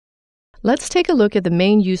Let's take a look at the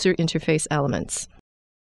main user interface elements.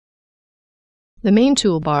 The main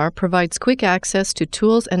toolbar provides quick access to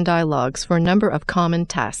tools and dialogues for a number of common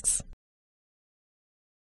tasks.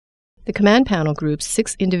 The command panel groups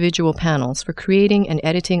 6 individual panels for creating and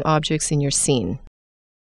editing objects in your scene.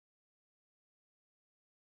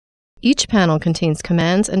 Each panel contains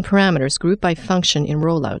commands and parameters grouped by function in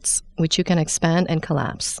rollouts, which you can expand and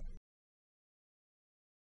collapse.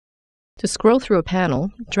 To scroll through a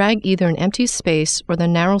panel, drag either an empty space or the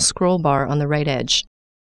narrow scroll bar on the right edge.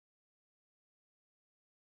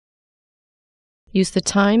 Use the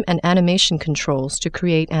time and animation controls to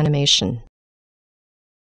create animation.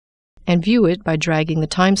 And view it by dragging the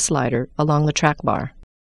time slider along the trackbar.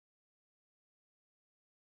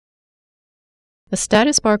 The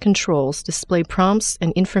status bar controls display prompts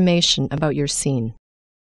and information about your scene.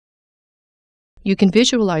 You can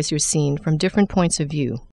visualize your scene from different points of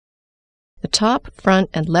view. The top, front,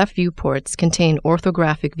 and left viewports contain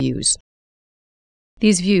orthographic views.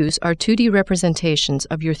 These views are 2D representations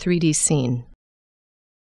of your 3D scene.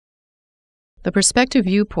 The perspective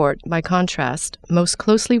viewport, by contrast, most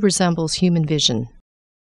closely resembles human vision.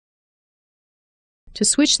 To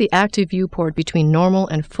switch the active viewport between normal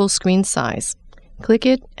and full screen size, click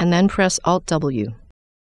it and then press Alt-W.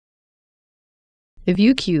 The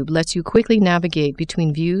View Cube lets you quickly navigate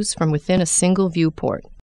between views from within a single viewport.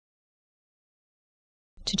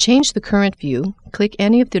 To change the current view, click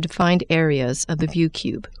any of the defined areas of the View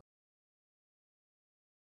Cube.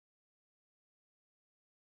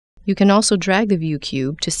 You can also drag the View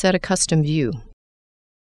Cube to set a custom view.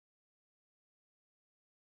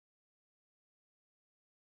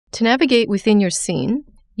 To navigate within your scene,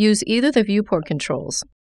 use either the viewport controls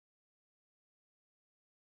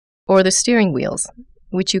or the steering wheels,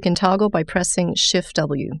 which you can toggle by pressing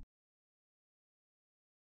Shift-W.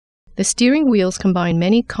 The steering wheels combine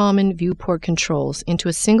many common viewport controls into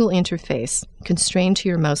a single interface constrained to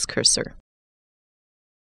your mouse cursor.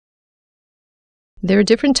 There are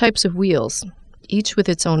different types of wheels, each with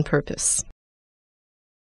its own purpose.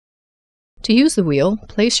 To use the wheel,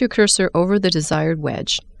 place your cursor over the desired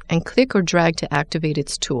wedge and click or drag to activate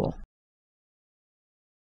its tool.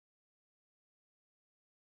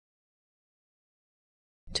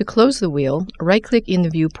 To close the wheel, right-click in the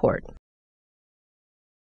viewport.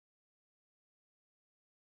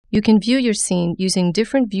 You can view your scene using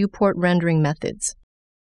different viewport rendering methods.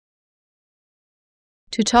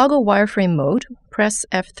 To toggle wireframe mode, press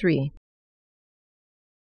F3.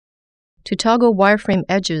 To toggle wireframe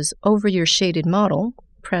edges over your shaded model,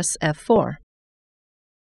 press F4.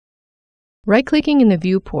 Right-clicking in the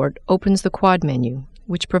viewport opens the quad menu,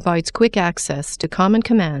 which provides quick access to common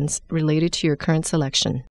commands related to your current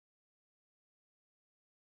selection.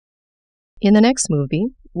 In the next movie,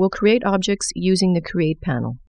 we'll create objects using the Create panel.